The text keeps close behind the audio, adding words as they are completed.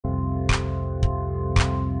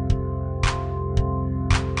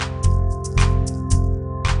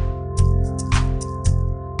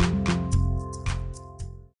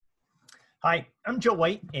Hi, I'm Joe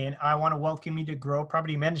White, and I want to welcome you to Grow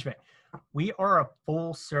Property Management. We are a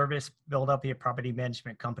full service Philadelphia property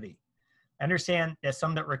management company. I understand that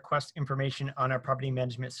some that request information on our property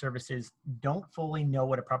management services don't fully know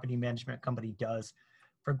what a property management company does.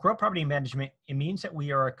 For Grow Property Management, it means that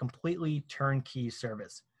we are a completely turnkey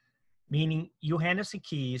service, meaning you hand us the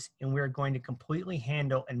keys and we're going to completely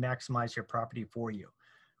handle and maximize your property for you.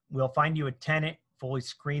 We'll find you a tenant, fully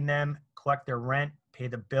screen them, collect their rent, pay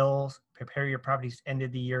the bills, prepare your property's end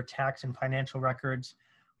of the year tax and financial records.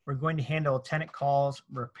 We're going to handle tenant calls,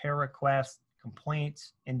 repair requests,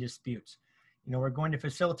 complaints, and disputes. We're going to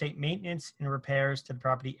facilitate maintenance and repairs to the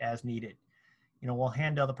property as needed. We'll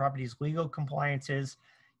handle the property's legal compliances.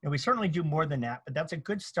 We certainly do more than that, but that's a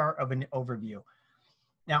good start of an overview.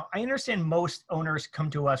 Now, I understand most owners come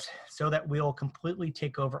to us so that we'll completely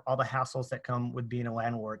take over all the hassles that come with being a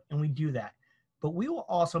landlord, and we do that. But we will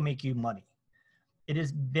also make you money. It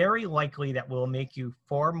is very likely that we'll make you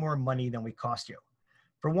far more money than we cost you.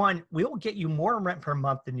 For one, we will get you more rent per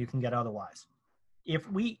month than you can get otherwise. If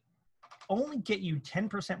we only get you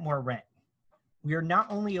 10% more rent, we are not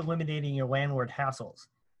only eliminating your landlord hassles,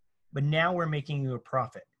 but now we're making you a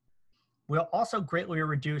profit. We'll also greatly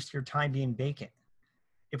reduce your time being vacant.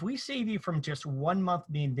 If we save you from just 1 month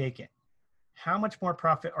being vacant, how much more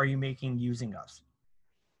profit are you making using us?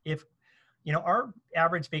 If our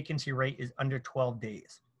average vacancy rate is under 12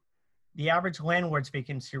 days. The average landlord's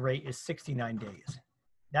vacancy rate is 69 days.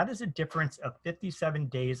 That is a difference of 57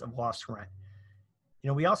 days of lost rent.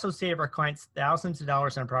 We also save our clients thousands of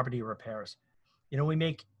dollars on property repairs. We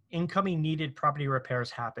make incoming needed property repairs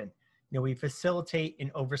happen. We facilitate and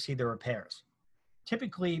oversee the repairs,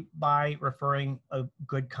 typically by referring a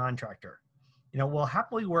good contractor. We'll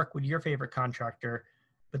happily work with your favorite contractor,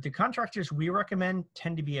 but the contractors we recommend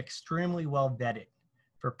tend to be extremely well vetted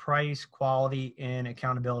for price, quality, and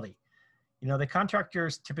accountability. The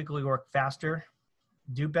contractors typically work faster,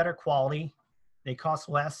 do better quality, they cost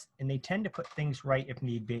less, and they tend to put things right if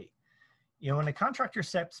need be. When a contractor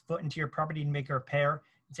steps foot into your property to make a repair,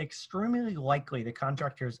 it's extremely likely the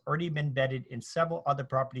contractor has already been vetted in several other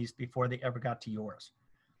properties before they ever got to yours.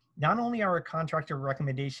 Not only are our contractor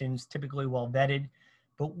recommendations typically well vetted,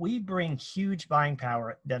 but we bring huge buying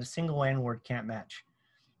power that a single landlord can't match.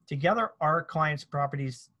 Together, our clients'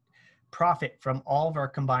 properties profit from all of our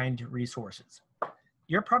combined resources.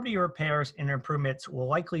 Your property repairs and improvements will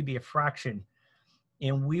likely be a fraction,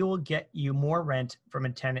 and we will get you more rent from a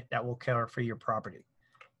tenant that will care for your property.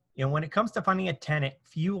 When it comes to finding a tenant,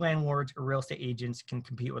 few landlords or real estate agents can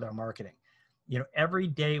compete with our marketing. Every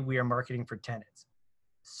day we are marketing for tenants.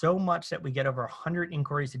 So much that we get over 100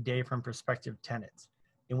 inquiries a day from prospective tenants,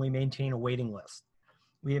 and we maintain a waiting list.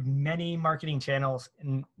 We have many marketing channels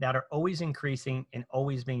that are always increasing and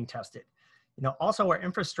always being tested. Also our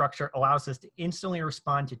infrastructure allows us to instantly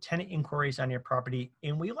respond to tenant inquiries on your property,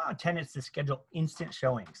 and we allow tenants to schedule instant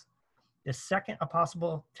showings. The second a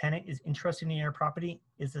possible tenant is interested in your property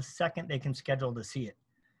is the second they can schedule to see it.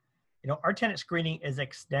 Our tenant screening is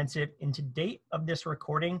extensive, and to date of this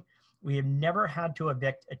recording, we have never had to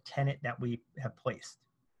evict a tenant that we have placed.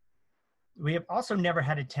 We have also never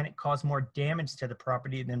had a tenant cause more damage to the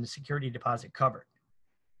property than the security deposit covered,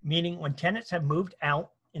 meaning when tenants have moved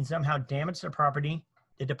out and somehow damaged their property,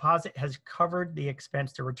 the deposit has covered the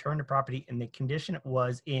expense to return the property in the condition it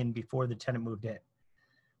was in before the tenant moved in.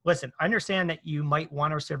 Listen, I understand that you might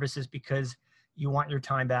want our services because you want your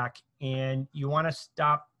time back and you want to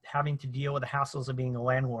stop having to deal with the hassles of being a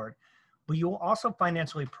landlord, but you will also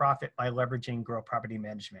financially profit by leveraging Grow Property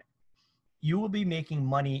Management. You will be making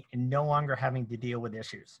money and no longer having to deal with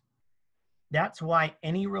issues. That's why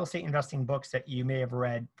any real estate investing books that you may have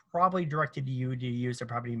read probably directed you to use a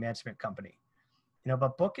property management company. If a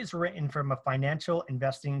book is written from a financial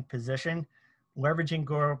investing position, leveraging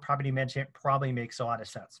Grow Property Management probably makes a lot of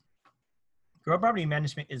sense. Grow Property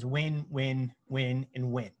Management is win, win, win,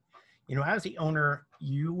 and win. As the owner,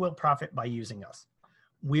 you will profit by using us.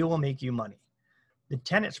 We will make you money. The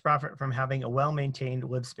tenants profit from having a well-maintained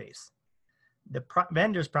live space. The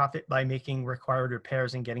vendors profit by making required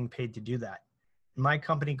repairs and getting paid to do that. My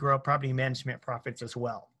company, Grow Property Management, profits as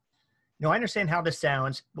well. I understand how this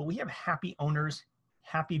sounds, but we have happy owners,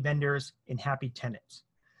 happy vendors, and happy tenants.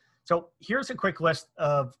 So here's a quick list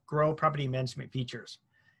of Grow Property Management features.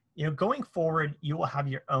 Going forward, you will have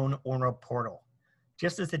your own owner portal,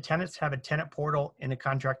 just as the tenants have a tenant portal and the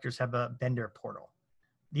contractors have a vendor portal.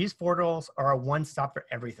 These portals are a one-stop for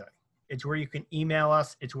everything. It's where you can email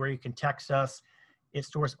us. It's where you can text us. It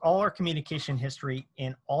stores all our communication history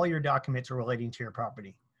and all your documents relating to your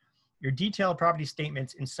property. Your detailed property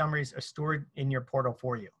statements and summaries are stored in your portal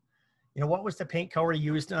for you. What was the paint color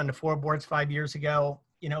used on the floorboards 5 years ago?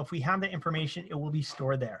 If we have the information, it will be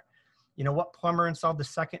stored there. What plumber installed the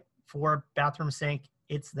second floor bathroom sink?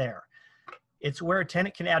 It's there. It's where a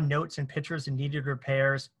tenant can add notes and pictures and needed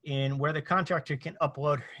repairs, and where the contractor can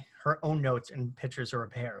upload her own notes and pictures of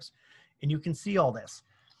repairs. And you can see all this.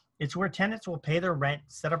 It's where tenants will pay their rent,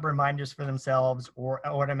 set up reminders for themselves, or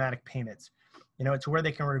automatic payments. It's where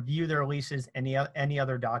they can review their leases and any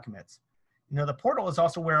other documents. The portal is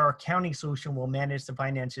also where our accounting solution will manage the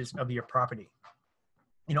finances of your property.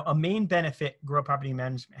 A main benefit Grow Property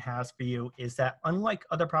Management has for you is that, unlike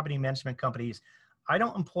other property management companies, I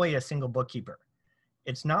don't employ a single bookkeeper.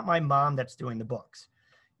 It's not my mom that's doing the books.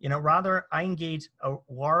 Rather, I engage a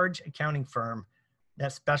large accounting firm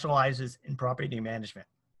that specializes in property management.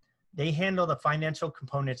 They handle the financial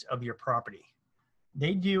components of your property.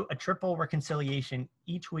 They do a triple reconciliation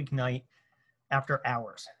each weeknight after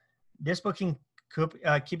hours. This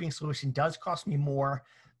bookkeeping solution does cost me more,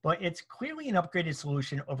 but it's clearly an upgraded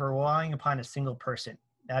solution over relying upon a single person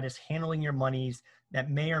that is handling your monies that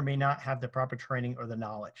may or may not have the proper training or the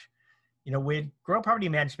knowledge. With Grow Property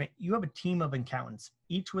Management, you have a team of accountants,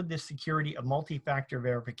 each with the security of multi-factor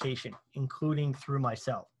verification, including through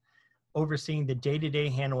myself, overseeing the day-to-day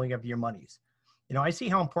handling of your monies. I see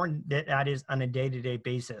how important that is on a day-to-day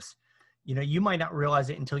basis. You might not realize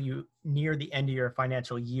it until you near the end of your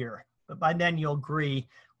financial year, but by then you'll agree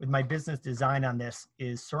with my business design on this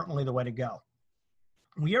is certainly the way to go.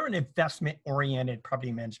 We are an investment-oriented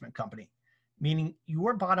property management company, meaning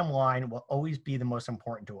your bottom line will always be the most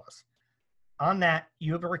important to us. On that,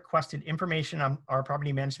 you have requested information on our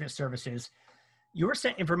property management services. You were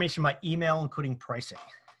sent information by email, including pricing.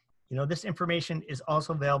 This information is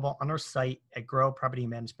also available on our site at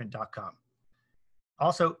growpropertymanagement.com.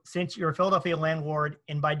 Also, since you're a Philadelphia landlord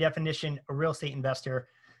and by definition a real estate investor,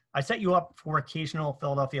 I set you up for occasional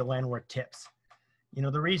Philadelphia landlord tips.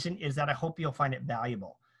 The reason is that I hope you'll find it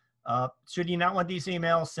valuable. Should you not want these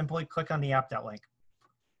emails, simply click on the opt-out link.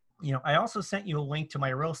 I also sent you a link to my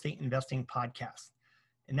real estate investing podcast,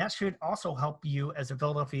 and that should also help you as a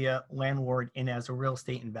Philadelphia landlord and as a real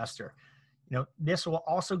estate investor. This will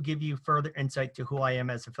also give you further insight to who I am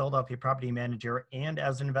as a Philadelphia property manager and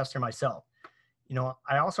as an investor myself.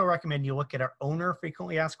 I also recommend you look at our owner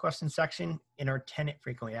frequently asked questions section and our tenant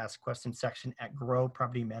frequently asked questions section at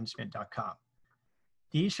growpropertymanagement.com.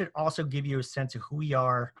 These should also give you a sense of who we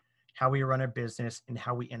are, how we run our business, and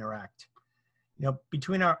how we interact.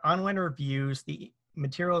 Between our online reviews, the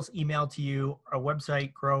materials emailed to you, our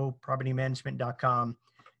website, growpropertymanagement.com,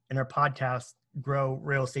 and our podcast, Grow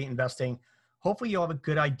Real Estate Investing, hopefully you'll have a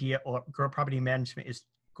good idea of what Grow Property Management is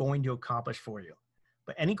going to accomplish for you.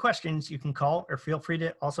 But any questions, you can call or feel free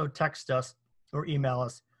to also text us or email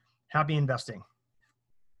us. Happy investing.